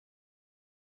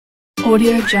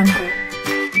Audio Jungle.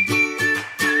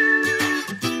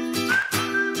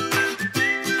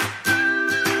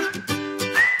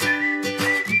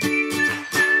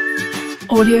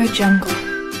 Audio Jungle.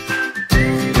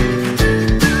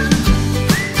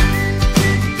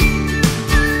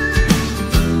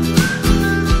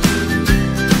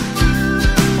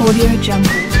 Audio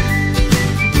Jungle.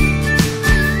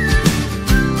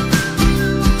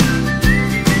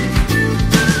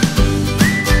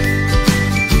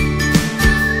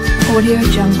 Audio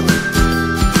Jungle.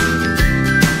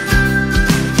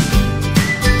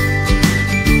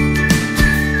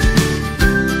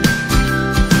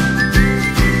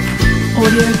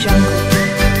 Audio Jungle.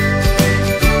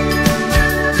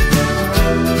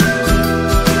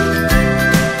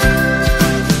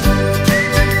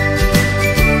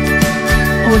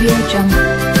 Audio Jungle.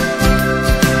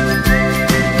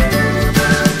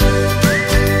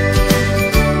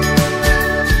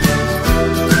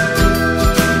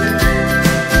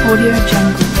 Audio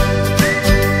Jungle.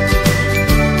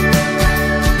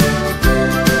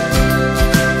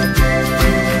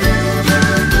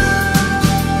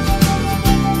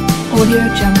 Audio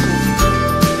Jungle.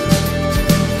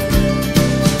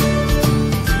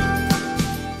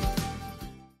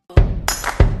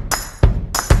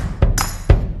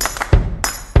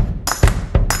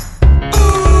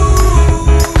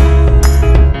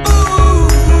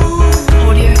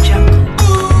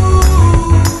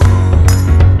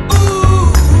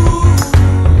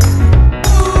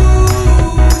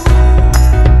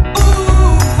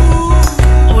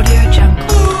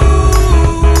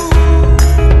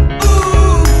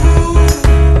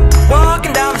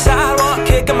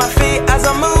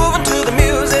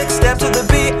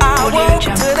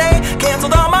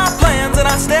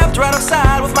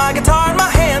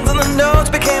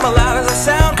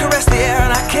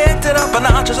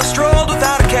 As I strolled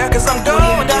without a care, 'cause I'm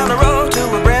going down the road to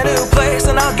a brand new place,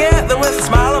 and I'll get there with a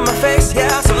smile on my face.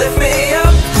 Yeah, so lift me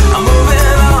up, I'm moving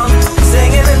on,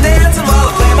 singing and dancing while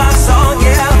I play my song.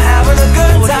 Yeah, I'm having a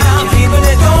good time, keeping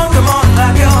it going. Come on,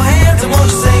 clap your hands and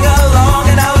won't you sing along?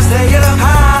 And now let's take it up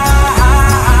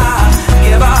high,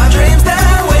 give our dreams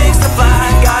their wings to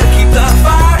fly. Gotta keep the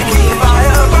fire, keep the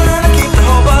fire burning, keep the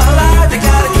hope alive. You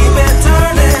gotta keep it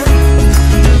turning.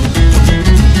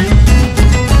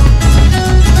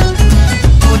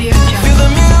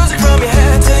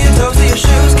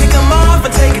 Shoes, kick them off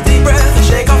and take a deep breath and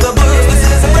shake off the blues. This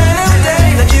is a brand new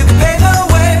day that you can pave the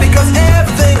way, because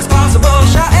everything is possible.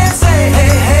 Shout and say,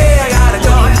 hey, hey, I gotta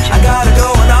go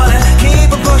and on it.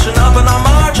 Keep on pushing up and I'll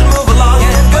march and move along.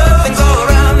 And good things all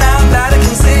around now that I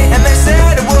can see. And they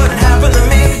said it wouldn't happen to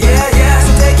me. Yeah, yeah,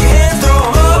 so take your hands, throw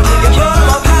them up, you put them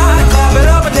up high, clap it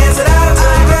up and dance it out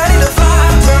until you're ready to fly.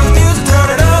 Turn the music, turn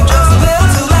it up just a little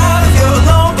too loud. If you're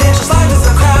alone, dance just like there's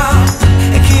a crowd,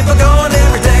 and keep it going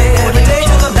every day.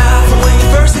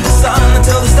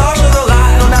 Until the stars show the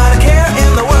light. No, not a care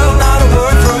in the world, not a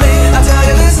word from me. I tell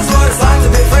you, this is what it's like to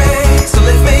be free. So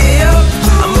lift me up,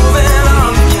 I'm moving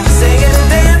on, singing and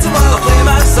dancing while I play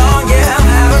my song. Yeah, I'm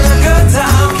having a good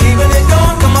time, keeping it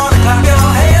going. Come on and clap your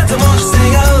hands and won't you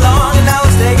sing along? And now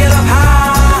let's take it up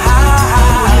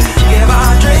high, give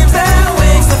our dreams their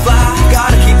wings to fly.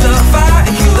 Gotta keep the fire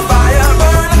and keep the fire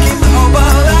burning, keep the hope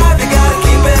alive. You gotta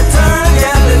keep it turning.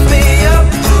 Yeah, lift me up,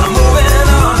 I'm moving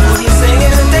on,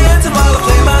 singing and dancing while I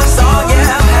play my song.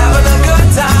 Yeah, I'm having a good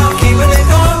time, keeping it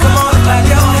going. Come on and clap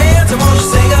your hands and won't you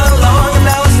sing along? And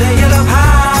now let's take it up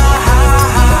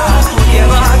high,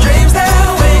 give our dreams their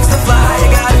wings to fly. You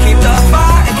gotta keep the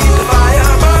fire and keep the fire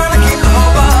burning, keep the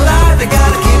hope alive. You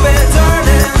gotta keep it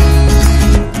turning.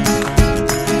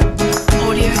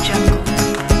 Audio Jungle.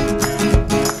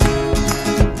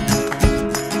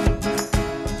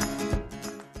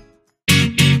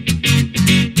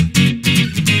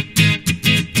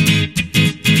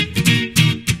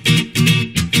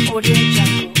 Audio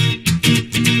Jungle.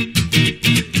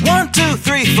 1, 2,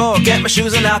 3, 4, get my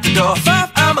shoes and out the door.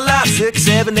 5, I'm alive. 6,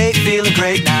 7, 8, feeling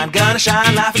great. 9, gonna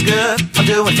shine, life is good, I'm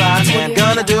doing fine. 10,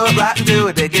 gonna do it right and do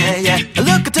it again, yeah. I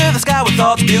look into the sky with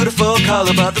all the beautiful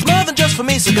color, but there's more than just for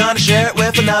me, so gonna share it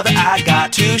with another. I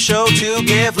got to show, to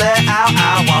give, let out.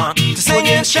 I want to sing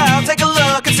and shout. Take a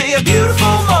look and see a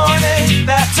beautiful morning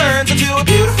that turns into a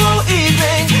beautiful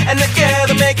evening, and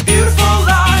together make a beautiful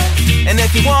life. And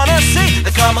if you wanna see,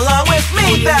 then come along with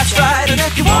me, that's right. And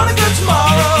if you want a good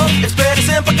tomorrow, it's pretty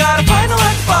simple, got a final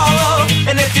light to follow.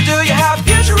 And if you do, you have a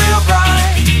future real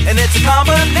bright. And it's a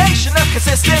combination of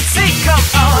consistency. Come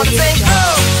on and say, oh,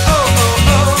 oh,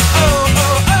 oh, oh,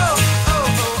 oh, oh,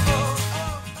 oh.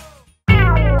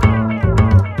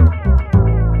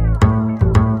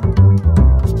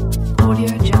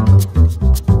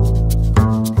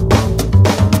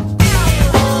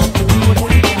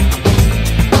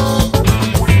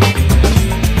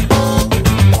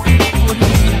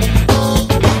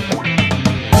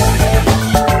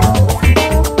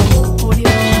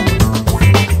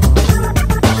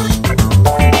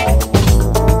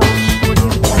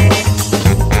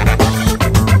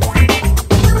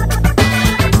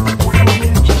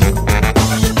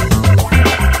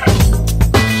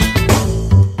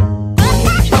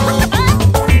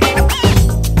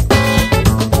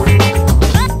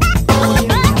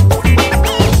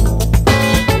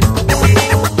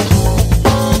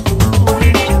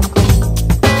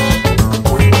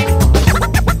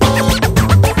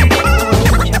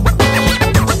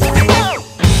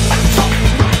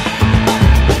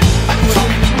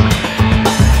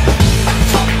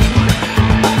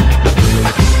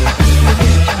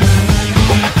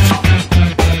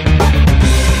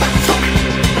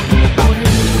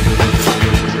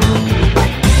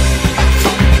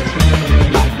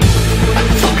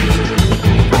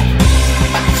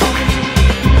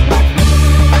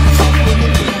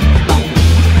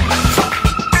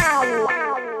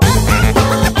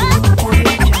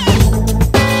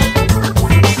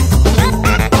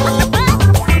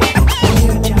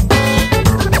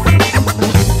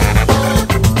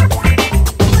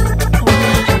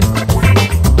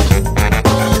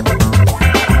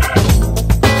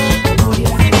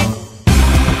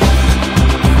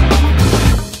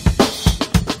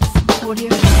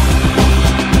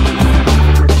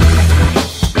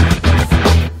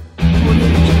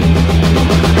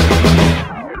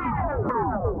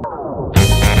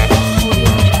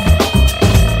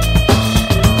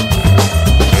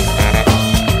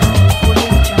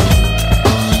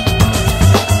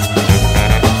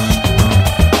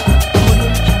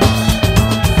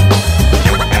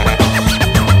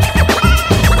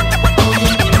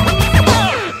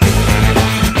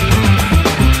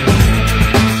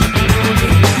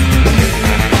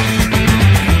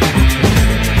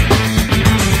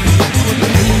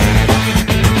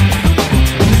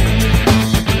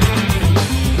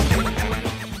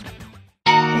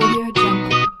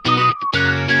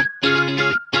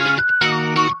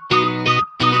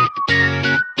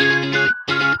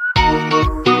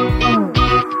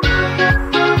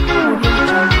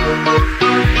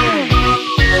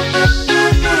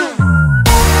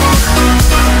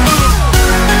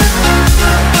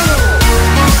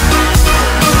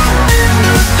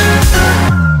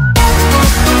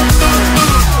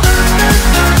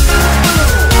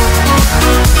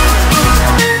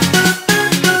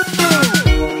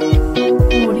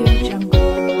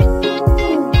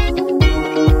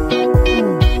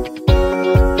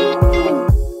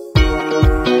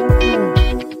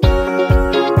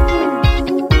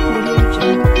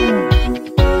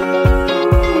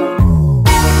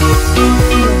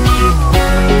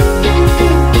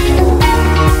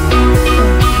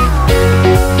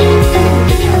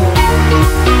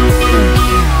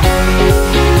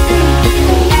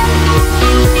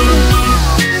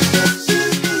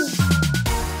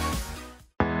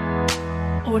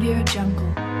 Audio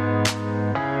Jungle.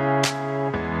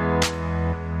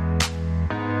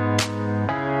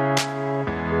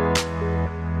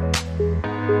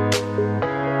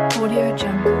 Audio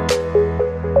Jungle.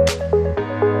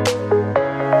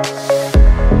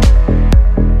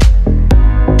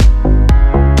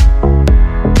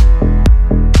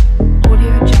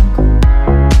 Audio Jungle.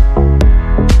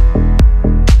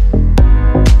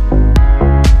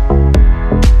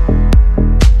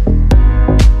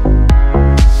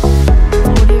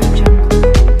 Audio Jungle.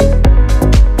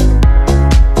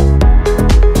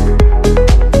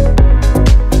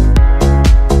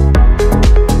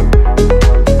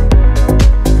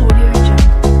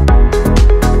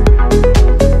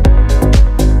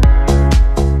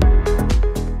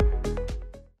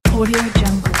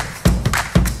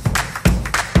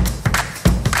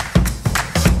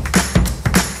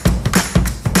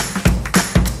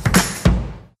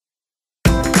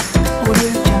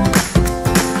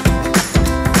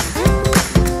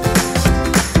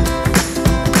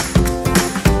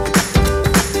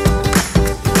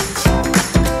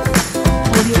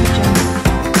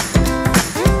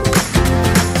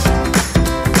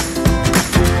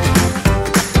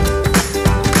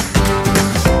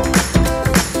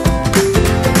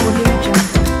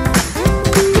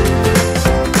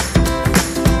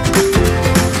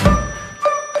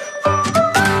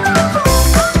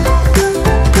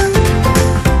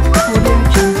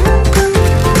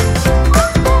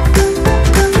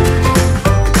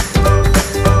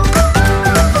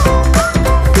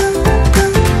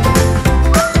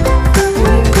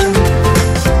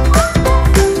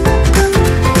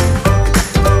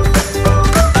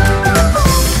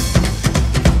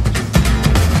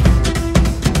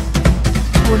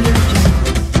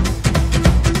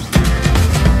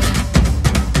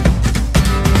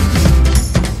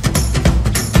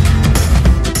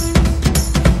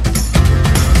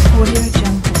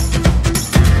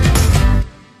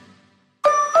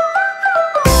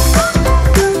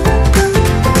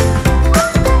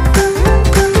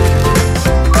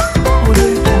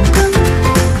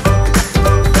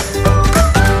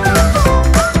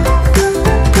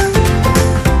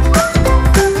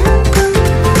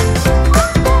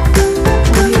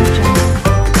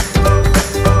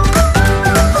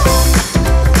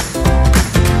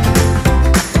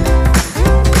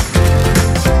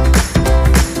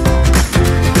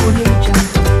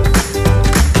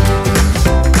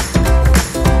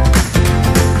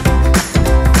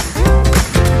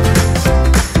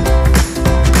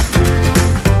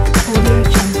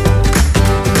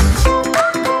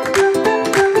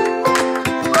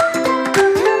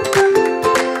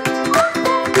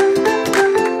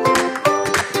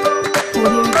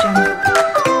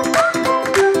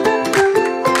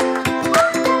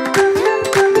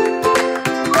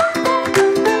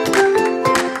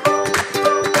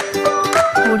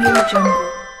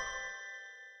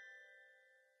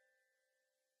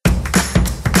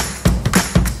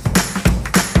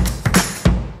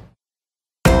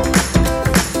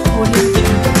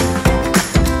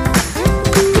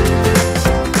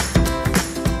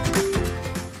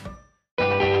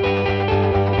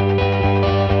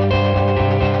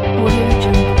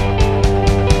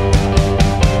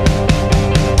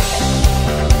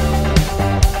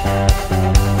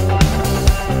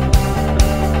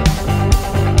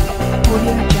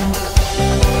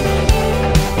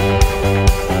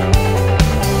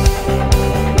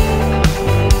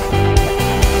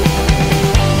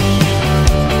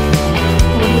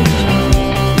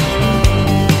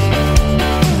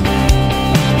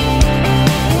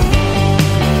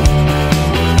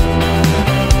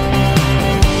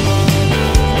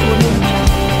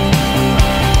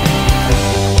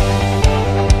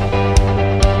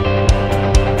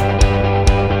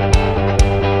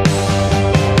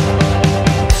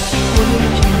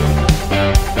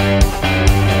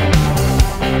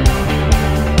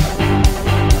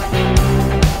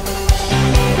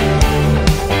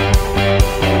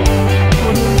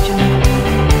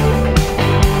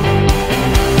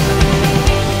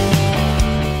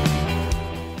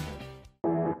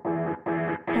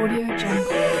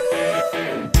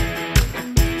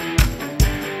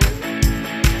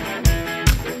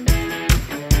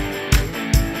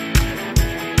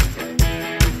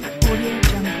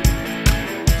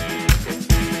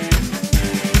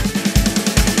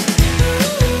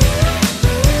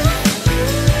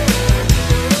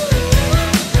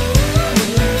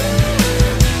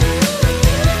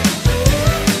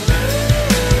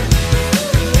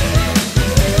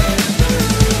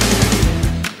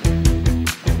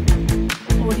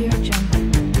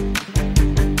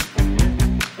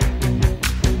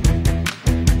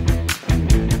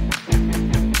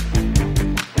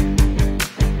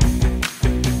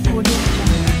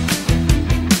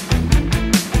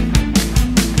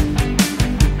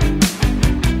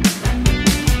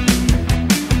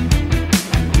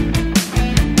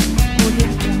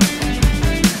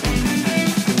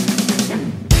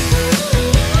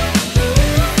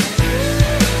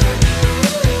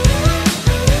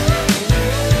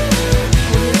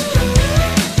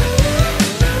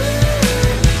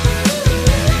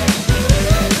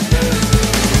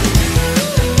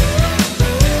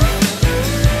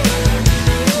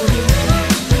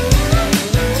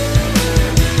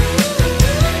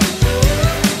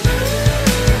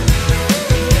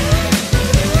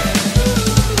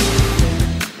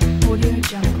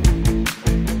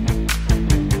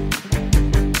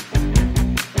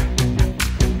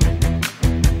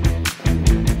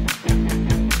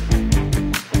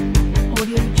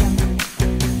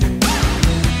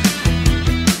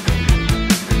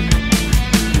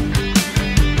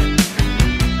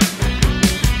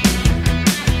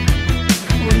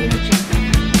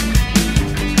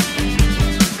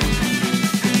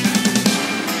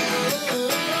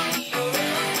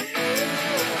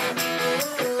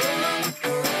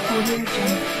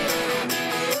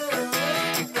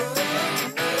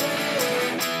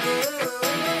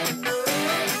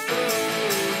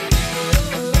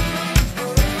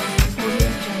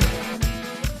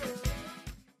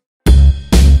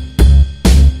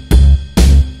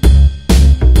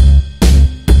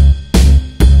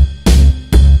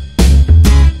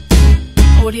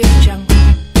 Audio Jungle.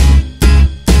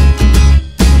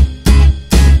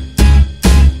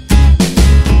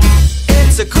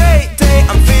 It's a great day,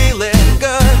 I'm feeling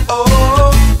good.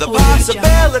 Oh, the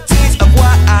possibilities of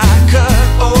what I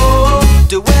could,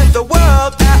 do with the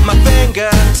world at my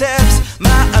fingertips.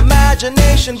 My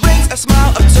imagination brings a smile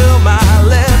up to my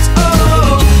lips.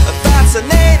 Oh,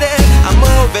 fascinated, I'm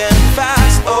moving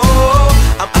fast. Oh,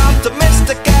 I'm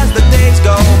optimistic as the days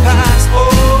go past.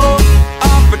 Oh,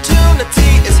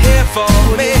 opportunity is here for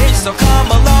me, so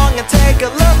come along and take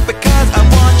a look, because I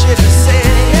want you to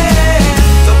see.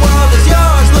 The world is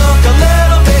yours, look a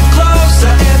little bit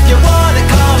closer. If you want it,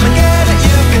 come and get it.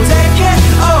 You can take it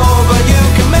over. You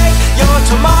can make your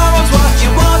tomorrows what you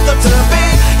want them to be.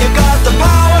 You got the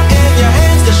power in your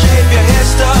hands to shape your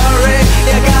history.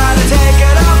 You gotta take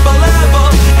it up a level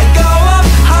and go up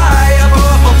higher.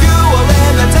 Put more fuel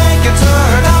in the tank and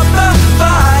turn up the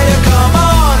fire. Come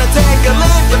on and take a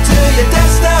leap into your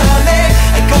destiny.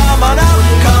 And come on up,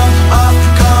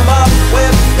 come up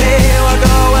with me. We're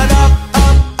going up,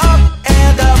 up, up,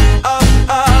 and up, up,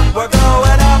 up. We're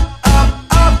going up, up,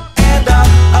 up, and up,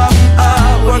 up,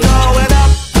 up. We're going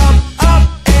up, up, up,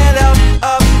 and up,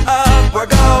 up, up. We're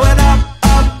going up,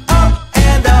 up, up,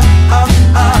 and up, up,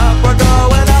 up. We're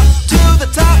going up to the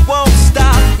top, won't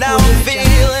stop. Now I'm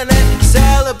feeling it.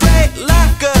 Celebrate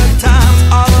like good times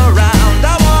all around.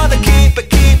 I wanna keep it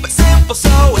simple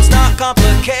so it's not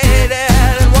complicated.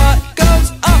 And what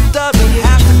goes up doesn't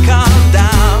have to come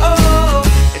down. Oh,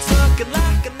 it's looking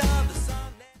like another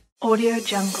Sunday. Audio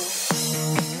Jungle.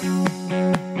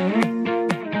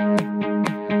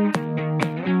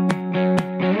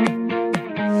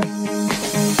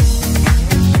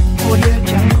 Audio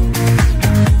Jungle.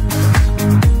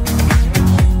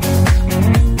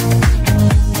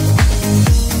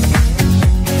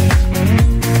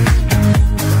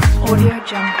 Audio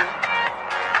Jungle.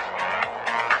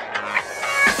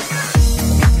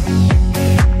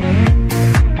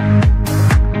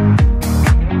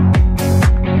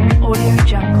 Audio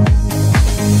Jungle.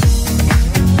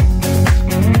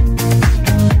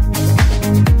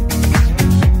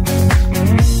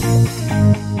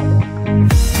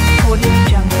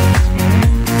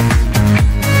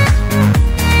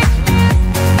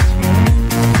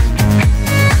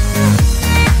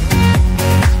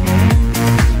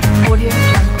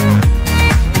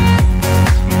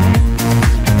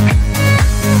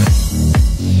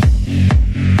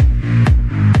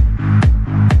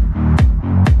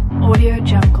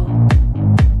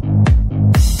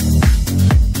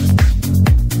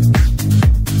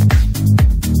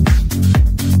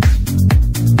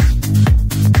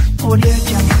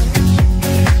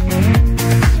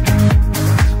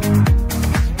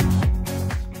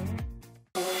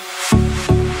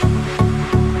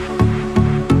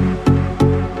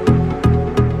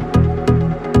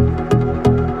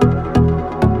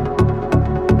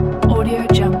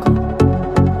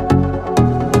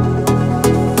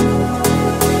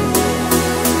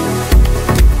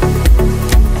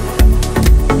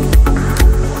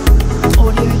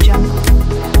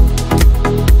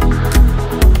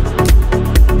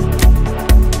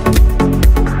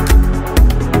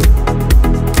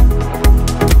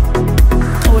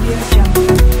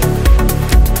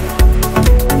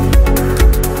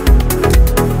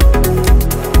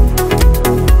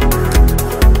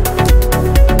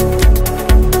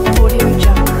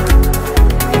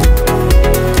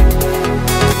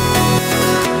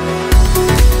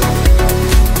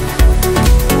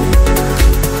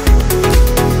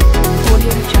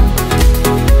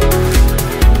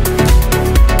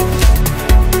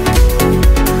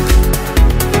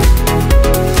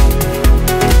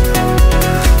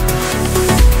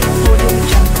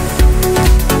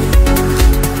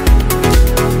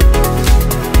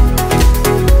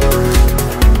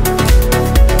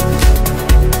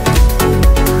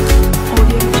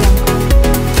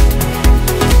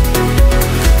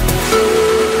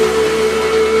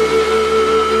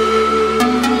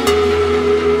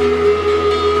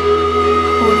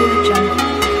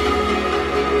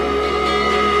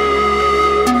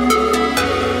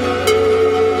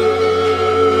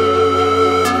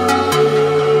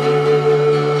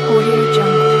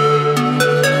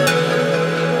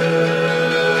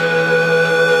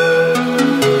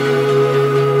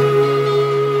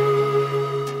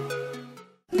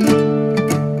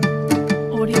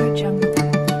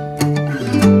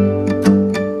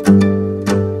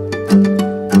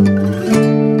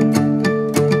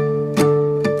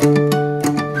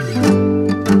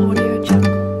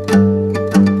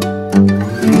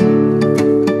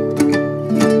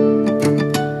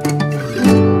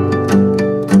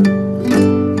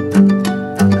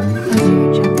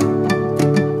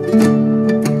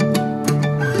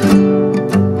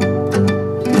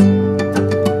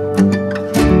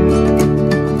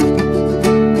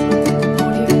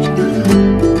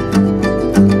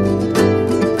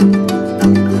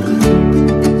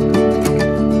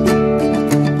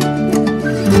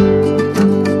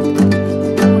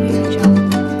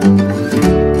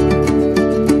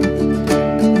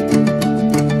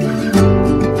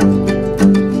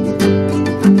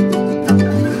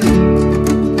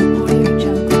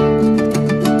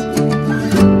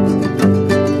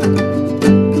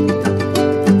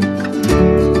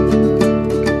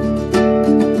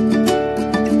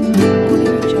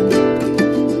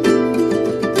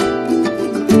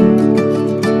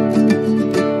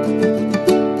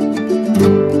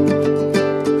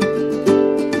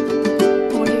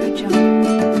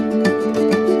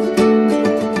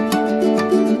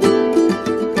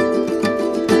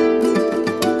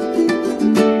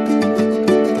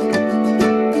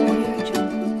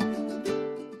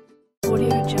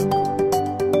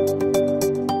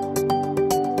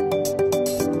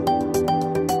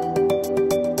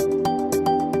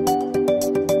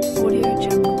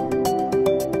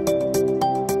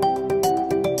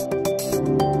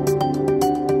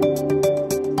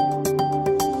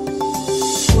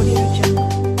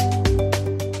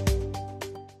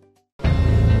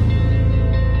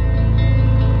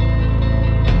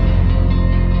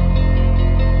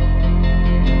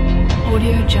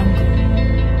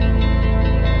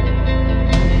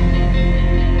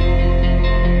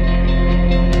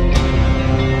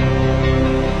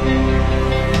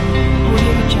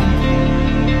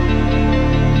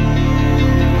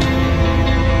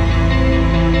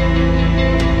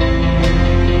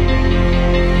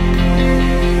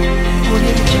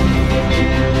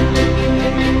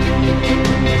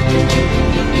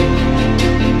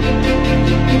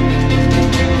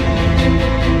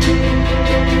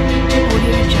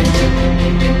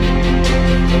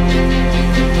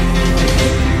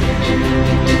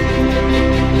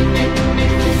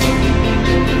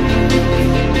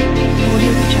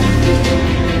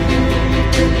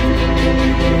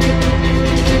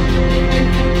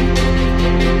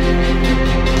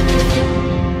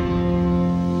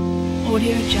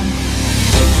 Audio Jungle.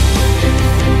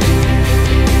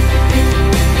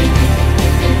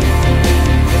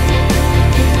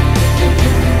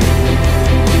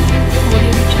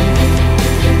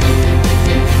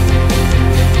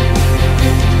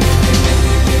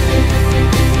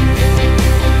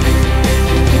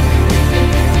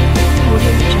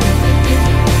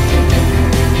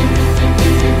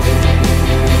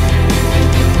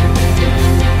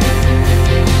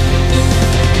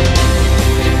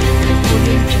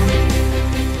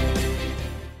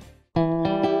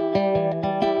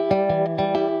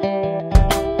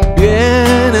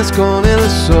 Vienes con el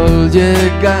sol,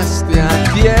 llegaste a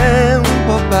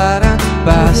tiempo para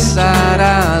pasar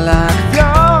a la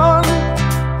acción.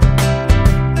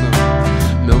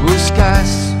 No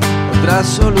buscas otra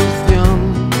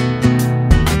solución.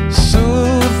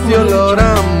 Sucio olor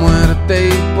a muerte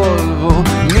y polvo,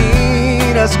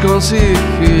 miras con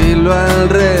sigilo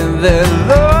alrededor.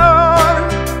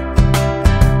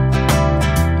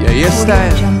 Y ahí está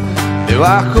él,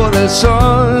 debajo del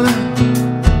sol.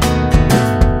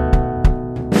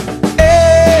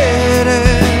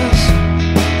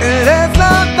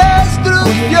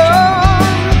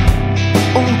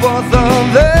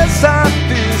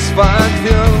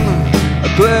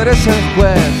 Tú eres el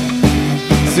juez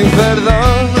sin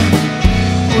perdón.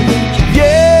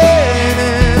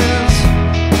 Vienes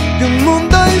de un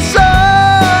mundo insólito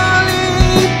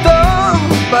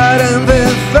para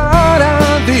empezar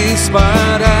a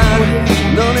disparar.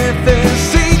 No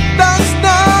necesitas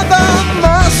nada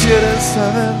más. ¿Quieres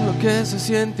saber lo que se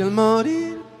siente al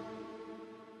morir?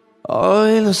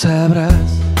 Hoy lo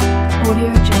sabrás.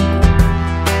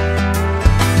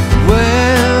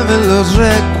 Vuelven los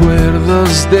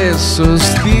recuerdos de esos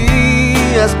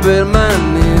días,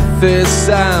 permanece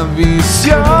esa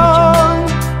visión.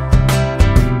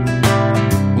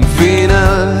 Un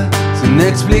final sin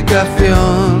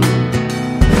explicación.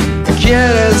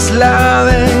 Quieres la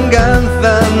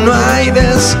venganza, no hay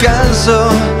descanso,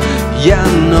 ya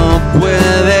no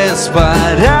puedes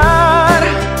parar.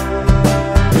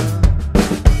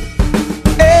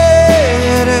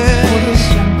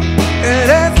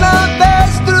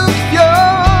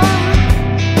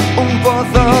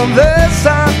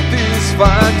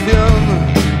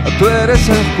 Tú eres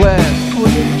el juez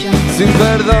sin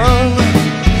perdón.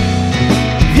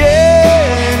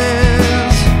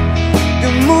 Vienes de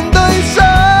un mundo insólito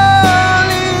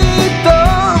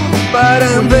para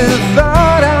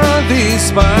empezar a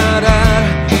disparar.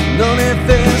 No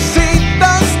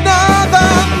necesitas nada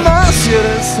más.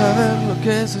 ¿Quieres saber lo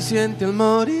que se siente al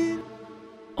morir?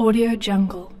 Audio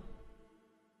Jungle.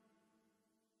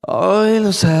 Hoy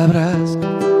lo sabrás.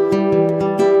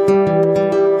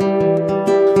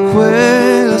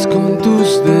 Juegas con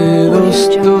tus dedos,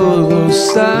 todos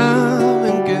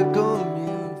saben que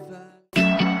comienza.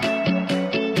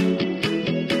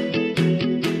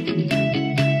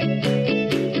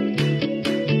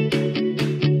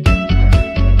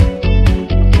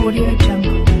 Audio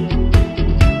Jungle.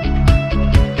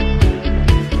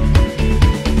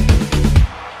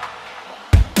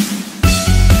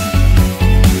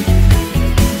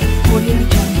 Audio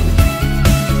Jungle.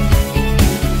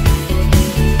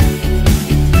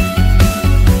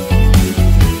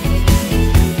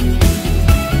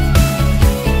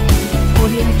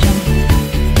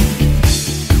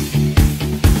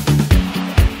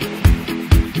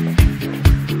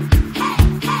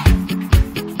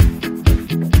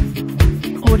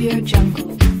 Audio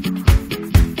Jungle.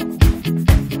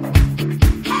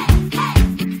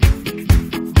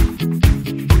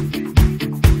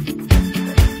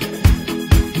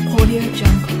 Audio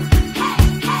Jungle.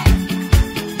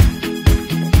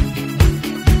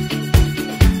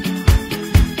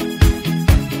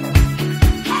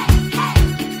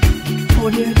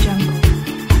 Audio